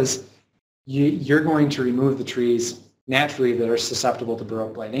because you're going to remove the trees naturally that are susceptible to Bur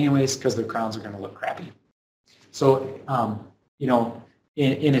Oak Blight anyways because their crowns are going to look crappy. So, you know,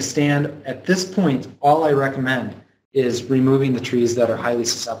 in a stand at this point, all I recommend is removing the trees that are highly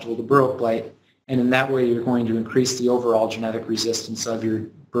susceptible to Bur Oak Blight, and in that way you're going to increase the overall genetic resistance of your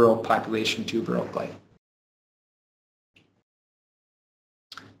Bur Oak population to Bur Oak Blight.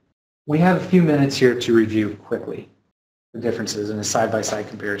 We have a few minutes here to review quickly the differences in a side-by-side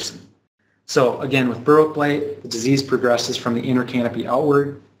comparison. So again, with Bur Oak Blight, the disease progresses from the inner canopy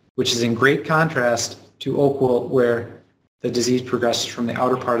outward, which is in great contrast to oak wilt, where the disease progresses from the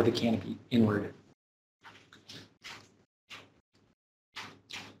outer part of the canopy inward.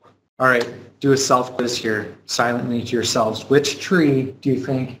 All right, do a self-quiz here, silently to yourselves. Which tree do you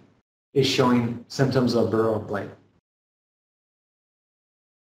think is showing symptoms of Bur Oak Blight?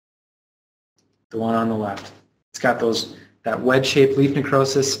 The one on the left. It's got that wedge-shaped leaf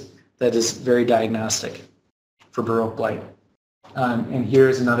necrosis that is very diagnostic for Bur Oak Blight. And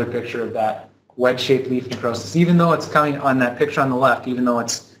here's another picture of that wedge-shaped leaf necrosis. Even though it's coming on that picture on the left, even though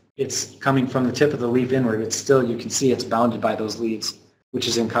it's coming from the tip of the leaf inward, it's still, you can see it's bounded by those leaves, which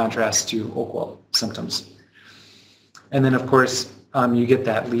is in contrast to oak wilt symptoms. And then, of course, you get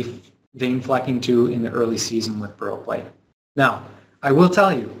that leaf vein flecking too in the early season with Bur Oak Blight. Now, I will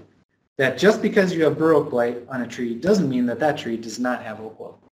tell you that just because you have Bur Oak Blight on a tree doesn't mean that that tree does not have oak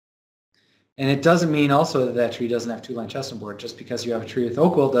wilt. And it doesn't mean also that that tree doesn't have two-line chestnut borer. Just because you have a tree with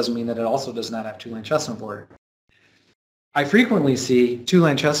oak wilt doesn't mean that it also does not have two-line chestnut borer. I frequently see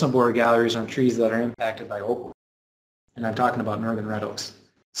two-line chestnut borer galleries on trees that are impacted by oak wilt. And I'm talking about northern red oaks.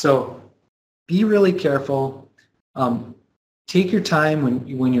 So be really careful. Take your time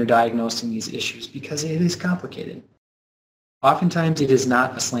when you're diagnosing these issues because it is complicated. Oftentimes it is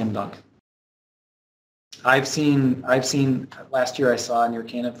not a slam dunk. I've seen last year I saw near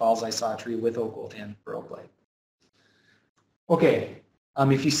Cannon Falls, I saw a tree with oak wilt and Bur Oak Blight. Okay,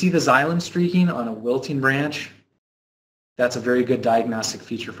 if you see the xylem streaking on a wilting branch, that's a very good diagnostic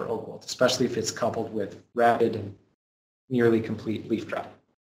feature for oak wilt, especially if it's coupled with rapid and nearly complete leaf drop.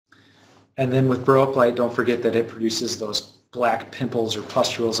 And then with Bur Oak Blight, don't forget that it produces those black pimples or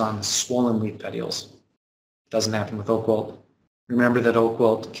pustules on the swollen leaf petioles. Doesn't happen with oak wilt. Remember that oak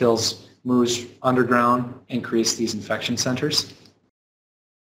wilt moves underground and creates these infection centers.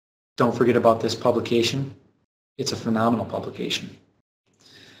 Don't forget about this publication. It's a phenomenal publication.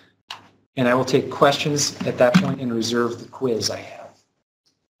 And I will take questions at that point and reserve the quiz I have.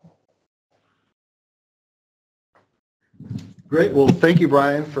 Great. Well, thank you,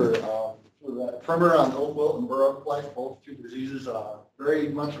 Brian, for that primer on oak wilt and Bur Oak Blight. Both two diseases are very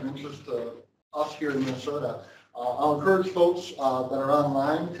much of interest to us here in Minnesota. I'll encourage folks that are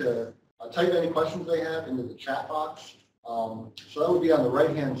online to type any questions they have into the chat box. So that would be on the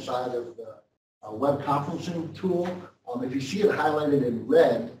right-hand side of the web conferencing tool. If you see it highlighted in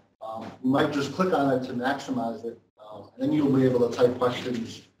red, you might just click on it to maximize it, and then you'll be able to type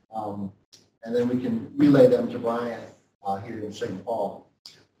questions, and then we can relay them to Brian here in St. Paul.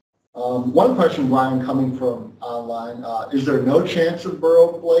 One question, Brian, coming from online, is there no chance of Bur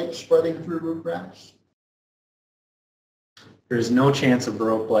Oak Blight spreading through rootgrass? There's no chance of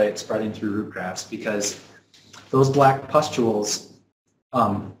Bur Oak Blight spreading through rootgrass because those black pustules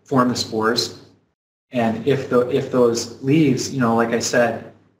form the spores, and if those leaves, like I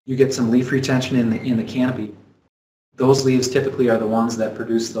said, you get some leaf retention in the canopy. Those leaves typically are the ones that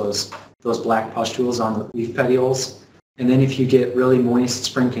produce those black pustules on the leaf petioles, and then if you get really moist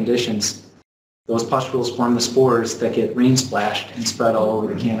spring conditions, those pustules form the spores that get rain splashed and spread all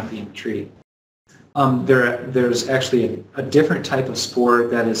over the canopy and the tree. There's actually a different type of spore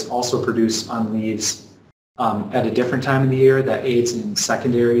that is also produced on leaves at a different time of the year that aids in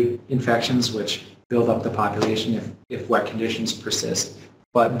secondary infections, which build up the population if wet conditions persist.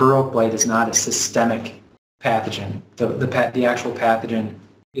 But Bur Oak Blight is not a systemic pathogen. The actual pathogen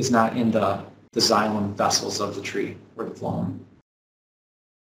is not in the xylem vessels of the tree or the phloem.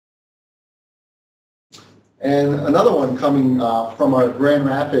 And another one coming from our Grand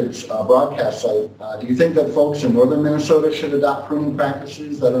Rapids broadcast site. Do you think that folks in northern Minnesota should adopt pruning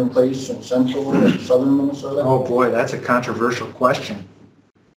practices that are in place in central and southern Minnesota? Oh boy, that's a controversial question.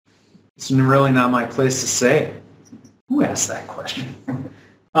 It's really not my place to say. Who asked that question?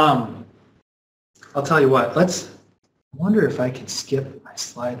 I'll tell you what, I wonder if I could skip my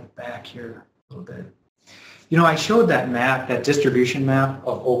slide back here a little bit. I showed that map, that distribution map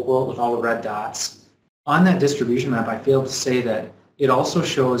of oak wilt with all the red dots. On that distribution map, I failed to say that it also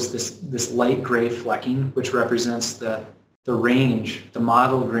shows this light gray flecking, which represents the range, the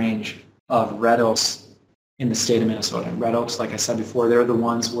modeled range of red oaks in the state of Minnesota. And red oaks, like I said before, they're the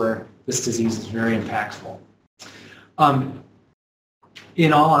ones where this disease is very impactful.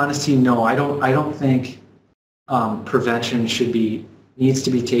 In all honesty, no, I don't think prevention needs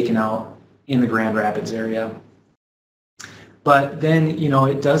to be taken out in the Grand Rapids area. But then,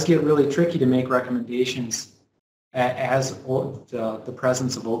 it does get really tricky to make recommendations as the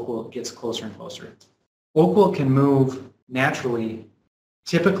presence of oak wilt gets closer and closer. Oak wilt can move naturally,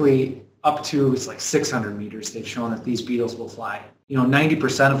 typically up to, it's like 600 meters. They've shown that these beetles will fly.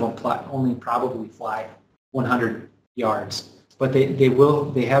 90% of them only probably fly 100 yards. But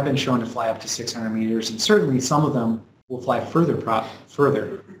they have been shown to fly up to 600 meters, and certainly some of them will fly further,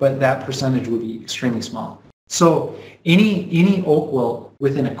 but that percentage would be extremely small. So any oak wilt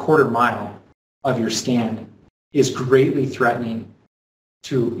within a quarter mile of your stand is greatly threatening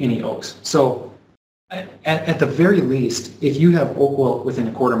to any oaks. So at the very least, if you have oak wilt within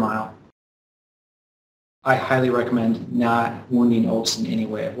a quarter mile, I highly recommend not wounding oaks in any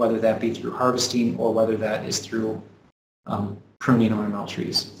way, whether that be through harvesting or whether that is through pruning ornamental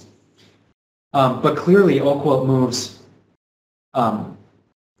trees. But clearly, oak wilt moves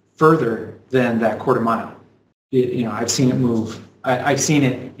further than that quarter mile. I've seen it move. I've seen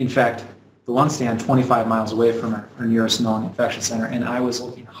it, in fact, the one stand 25 miles away from our nearest known infection center, and I was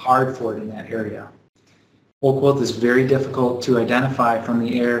looking hard for it in that area. Oak wilt is very difficult to identify from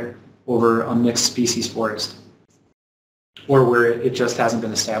the air over a mixed species forest, or where it just hasn't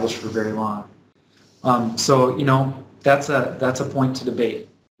been established for very long. So that's a point to debate.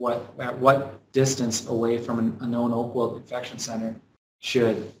 At what distance away from a known oak wilt infection center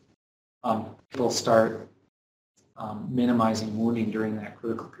should people start minimizing wounding during that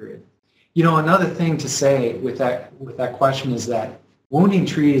critical period? Another thing to say with that question is that wounding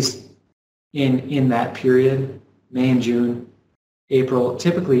trees in that period, May and June, April,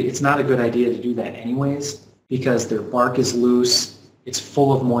 typically it's not a good idea to do that anyways, because their bark is loose, it's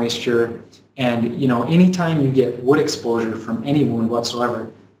full of moisture, and anytime you get wood exposure from any wound whatsoever,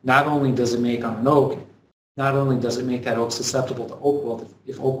 not only does it make on an oak, not only does it make that oak susceptible to oak wilt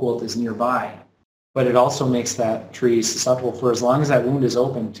if oak wilt is nearby, but it also makes that tree susceptible for as long as that wound is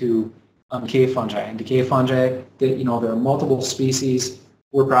open to decay fungi. And decay fungi, there are multiple species.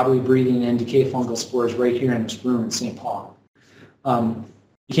 We're probably breathing in decay fungal spores right here in this room in St. Paul. You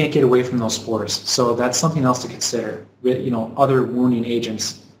can't get away from those spores, so that's something else to consider. Other wounding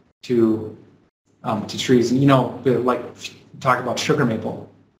agents to trees. Like talk about sugar maple.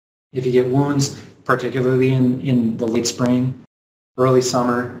 If you get wounds, particularly in the late spring, early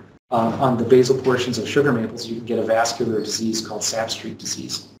summer, on the basal portions of sugar maples, you can get a vascular disease called sap streak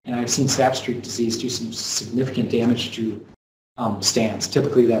disease. And I've seen sap streak disease do some significant damage to stands.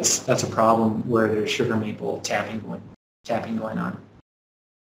 Typically, that's a problem where there's sugar maple tapping going on.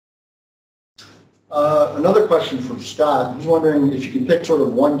 Another question from Scott. He's wondering if you could pick sort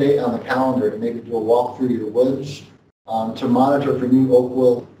of one date on the calendar to maybe do a walk through your woods to monitor for new oak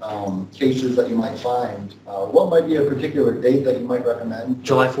wilt cases that you might find. What might be a particular date that you might recommend?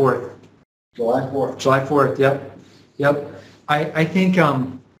 July 4th. July 4th. July 4th, yep. I think,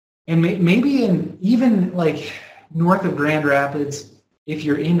 and maybe even like north of Grand Rapids, if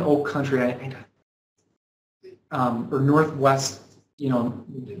you're in oak country, or northwest,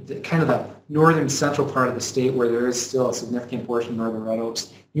 kind of the northern central part of the state where there is still a significant portion of northern red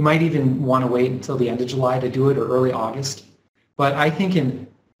oaks, you might even want to wait until the end of July to do it, or early August. But I think in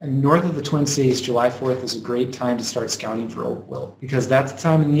north of the Twin Cities, July 4th is a great time to start scouting for oak wilt, because that's the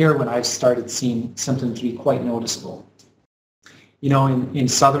time of the year when I've started seeing symptoms be quite noticeable. In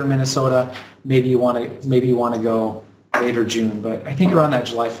southern Minnesota, maybe you want to go later June, but I think around that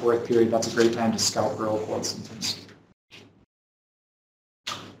July 4th period, that's a great time to scout for oak wilt symptoms.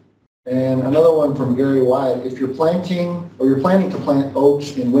 And another one from Gary Wyatt. If you're planning to plant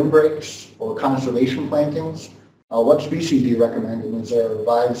oaks in windbreaks or conservation plantings, what species do you recommend? And is there a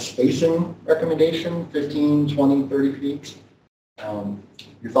revised spacing recommendation, 15, 20, 30 feet?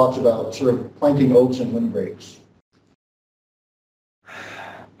 Your thoughts about sort of planting oaks in windbreaks?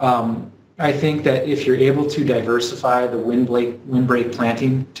 I think that if you're able to diversify the windbreak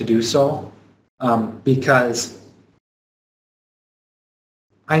planting, to do so, because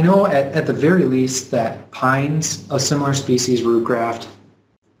I know at the very least that pines of similar species root graft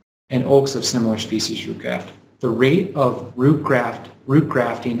and oaks of similar species root graft. The rate of root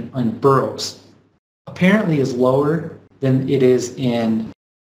grafting on bur oaks apparently is lower than it is in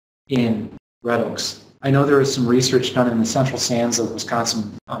red oaks. I know there was some research done in the central sands of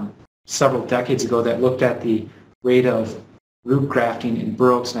Wisconsin several decades ago that looked at the rate of root grafting in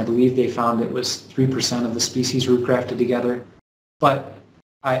bur oaks, and I believe they found it was 3% of the species root grafted together. But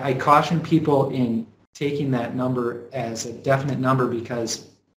I caution people in taking that number as a definite number, because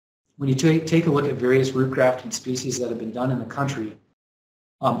when you take a look at various root grafting species that have been done in the country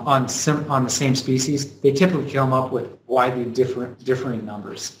on the same species, they typically come up with widely differing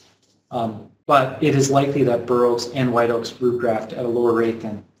numbers. But it is likely that bur oaks and white oaks root graft at a lower rate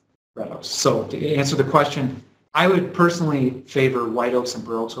than red oaks. So to answer the question, I would personally favor white oaks and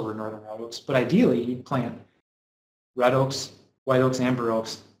bur oaks over northern red oaks, but ideally you'd plant red oaks, white oaks, and bur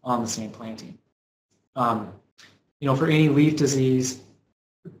oaks on the same planting. For any leaf disease,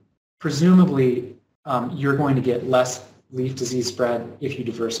 presumably you're going to get less leaf disease spread if you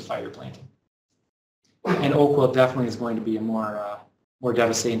diversify your planting. And oak wilt definitely is going to be a more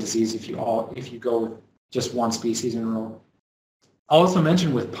devastating disease if you go with just one species in a row. I'll also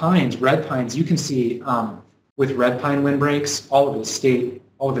mention with pines, red pines, you can see with red pine windbreaks all over the state,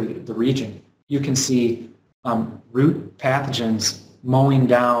 all over the region, you can see root pathogens mowing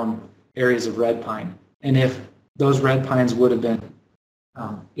down areas of red pine. And if those red pines would have been,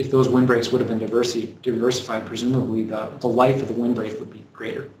 if those windbreaks would have been diversified, presumably the life of the windbreak would be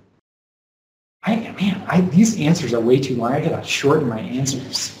greater. These answers are way too long. I gotta shorten my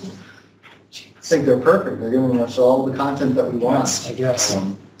answers. I think they're perfect. They're giving us all the content that we want. Yes, I guess.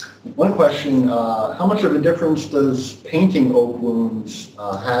 One question, how much of a difference does painting oak wounds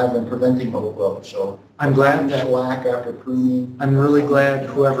have in preventing oak wilt? So I'm glad that shellac after pruning. I'm really glad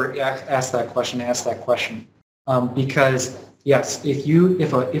whoever asked that question, because yes,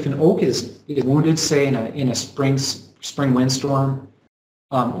 if an oak is wounded, say in a spring windstorm,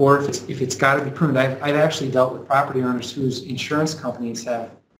 or if it's got to be pruned, I've actually dealt with property owners whose insurance companies have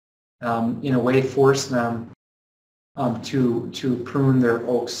in a way forced them to prune their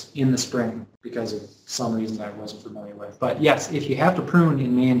oaks in the spring because of some reasons I wasn't familiar with. But yes, if you have to prune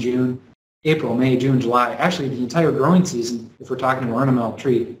in May and June, April, May, June, July, actually the entire growing season, if we're talking an ornamental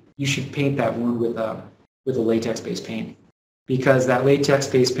tree, you should paint that wound with a latex-based paint, because that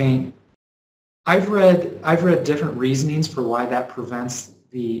latex-based paint, I've read different reasonings for why that prevents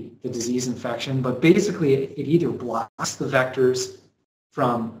the disease infection, but basically it either blocks the vectors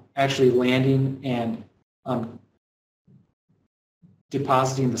from actually landing and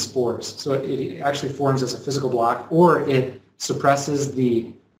depositing the spores. So it actually forms as a physical block, or it suppresses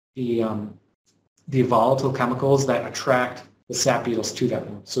the volatile chemicals that attract the sap beetles to that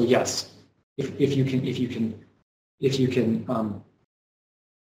wound. So yes, if you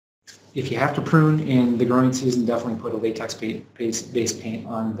have to prune in the growing season, definitely put a latex-based paint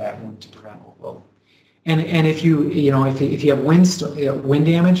on that wound to prevent oak wilt. And if you have wind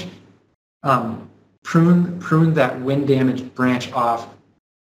damage, prune that wind damaged branch off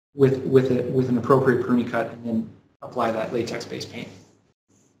with an appropriate pruning cut, and then apply that latex-based paint.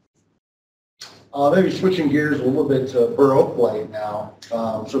 Maybe switching gears a little bit to Bur Oak Blight now.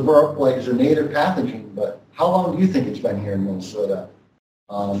 So Bur Oak Blight is a native pathogen, but how long do you think it's been here in Minnesota?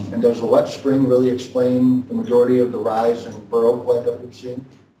 And does the wet spring really explain the majority of the rise in Bur Oak Blight that we've seen?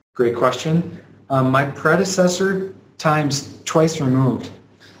 Great question. My predecessor, times twice removed,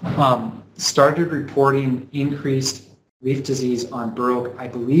 started reporting increased leaf disease on bur oak, I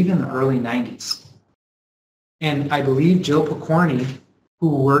believe in the early 90s. And I believe Jill Pokorny,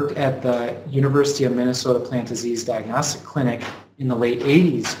 who worked at the University of Minnesota Plant Disease Diagnostic Clinic in the late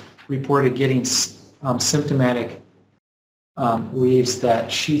 80s, reported getting symptomatic leaves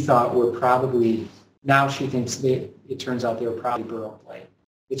that she thought were probably, now she thinks it turns out they were probably Bur Oak Blight.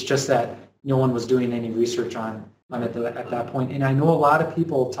 It's just that no one was doing any research on it at that point. And I know a lot of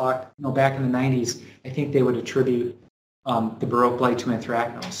people talked, back in the 90s, I think they would attribute the Bur Oak Blight to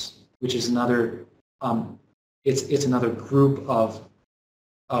anthracnose, which is another, it's another group of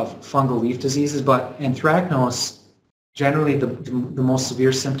fungal leaf diseases. But anthracnose, generally the most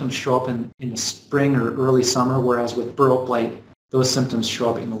severe symptoms show up in the spring or early summer, whereas with Bur Oak Blight, those symptoms show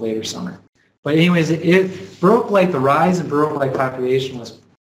up in the later summer. But anyways, Bur Oak Blight, the rise in Bur Oak Blight population was,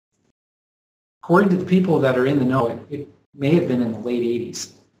 according to the people that are in the know, it may have been in the late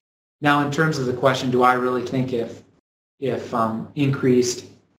 80s. Now, in terms of the question, do I really think if increased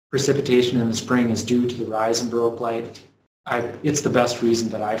precipitation in the spring is due to the rise in Bur Oak Blight, it's the best reason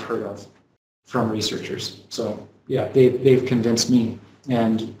that I've heard of from researchers. So yeah, they've convinced me.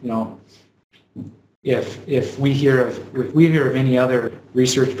 And if we hear of any other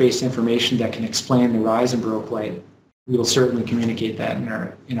research-based information that can explain the rise in Bur Oak Blight, we will certainly communicate that in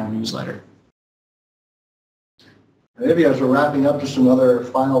our newsletter. Maybe as we're wrapping up, just another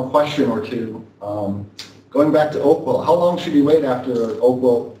final question or two. Going back to oak wilt, how long should you wait after oak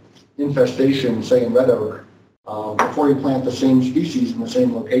wilt infestation, say in red oak, before you plant the same species in the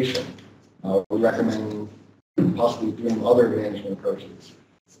same location. We recommend possibly doing other management approaches.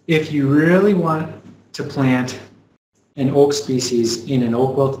 If you really want to plant an oak species in an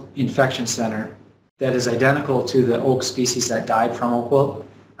oak wilt infection center that is identical to the oak species that died from oak wilt,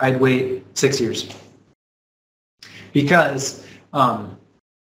 I'd wait 6 years. Because, and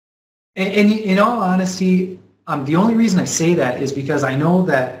in all honesty, the only reason I say that is because I know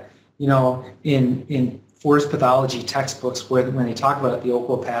that, in forest pathology textbooks, when they talk about the oak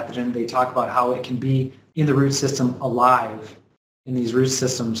wilt pathogen, they talk about how it can be in the root system alive in these root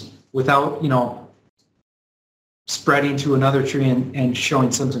systems without, spreading to another tree and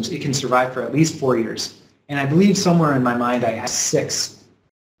showing symptoms. It can survive for at least 4 years. And I believe somewhere in my mind I have six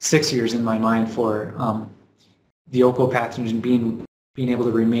years in my mind for the oak wilt pathogen being able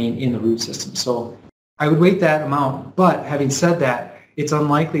to remain in the root system. So I would wait that amount. But having said that, it's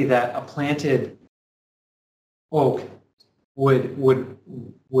unlikely that a planted oak would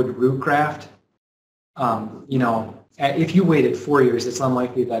root graft. If you waited 4 years, it's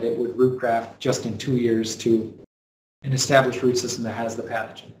unlikely that it would root graft just in 2 years to an established root system that has the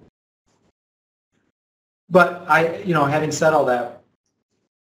pathogen. But having said all that,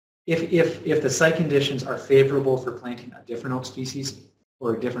 if the site conditions are favorable for planting a different oak species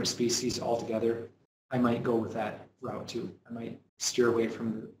or a different species altogether, I might go with that route too. I might steer away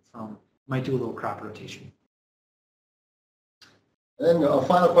might do a little crop rotation. And then a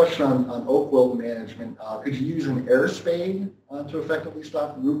final question on oak wilt management. Could you use an air spade to effectively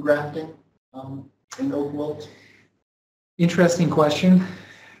stop root grafting in oak wilt? Interesting question.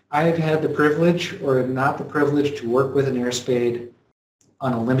 I've had the privilege or not the privilege to work with an air spade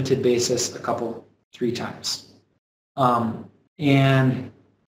on a limited basis 3 times. And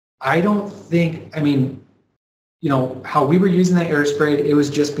I don't think, how we were using that air spade, it was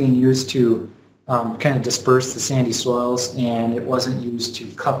just being used to kind of disperse the sandy soils, and it wasn't used to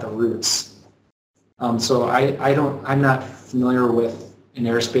cut the roots. So I'm not familiar with an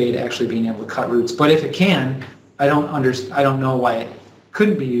air spade actually being able to cut roots, but if it can, I don't know why it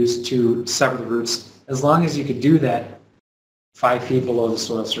couldn't be used to sever the roots, as long as you could do that 5 feet below the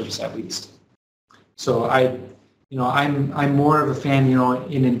soil surface at least. So I'm more of a fan,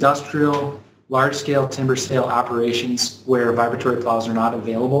 in industrial, large-scale timber sale operations where vibratory plows are not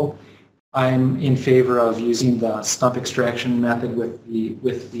available. I'm in favor of using the stump extraction method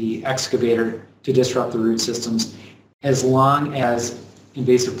with the excavator to disrupt the root systems, as long as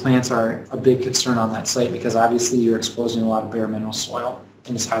invasive plants are a big concern on that site, because obviously you're exposing a lot of bare mineral soil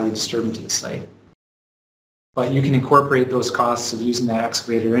and it's highly disturbing to the site. But you can incorporate those costs of using that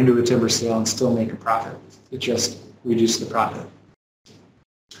excavator into a timber sale and still make a profit. It just reduces the profit.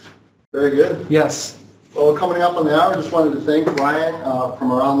 Very good. Yes. Well, coming up on the hour, I just wanted to thank Brian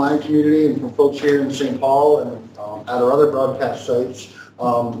from our online community and from folks here in St. Paul and at our other broadcast sites.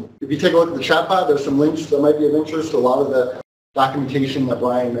 If you take a look at the chat pod, there's some links that might be of interest. A lot of the documentation that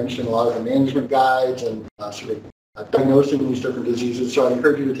Brian mentioned, a lot of the management guides and sort of diagnosing these different diseases. So I'd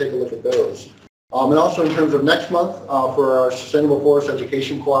encourage you to take a look at those. And also in terms of next month for our Sustainable Forest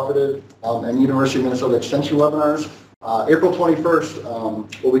Education Cooperative and University of Minnesota Extension webinars, April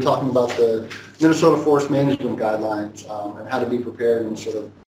 21st, we'll be talking about the Minnesota Forest Management Guidelines and how to be prepared and sort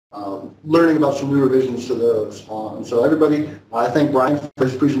of learning about some new revisions to those. And so everybody, I thank Brian for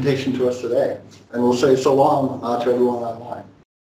his presentation to us today. And we'll say so long to everyone online.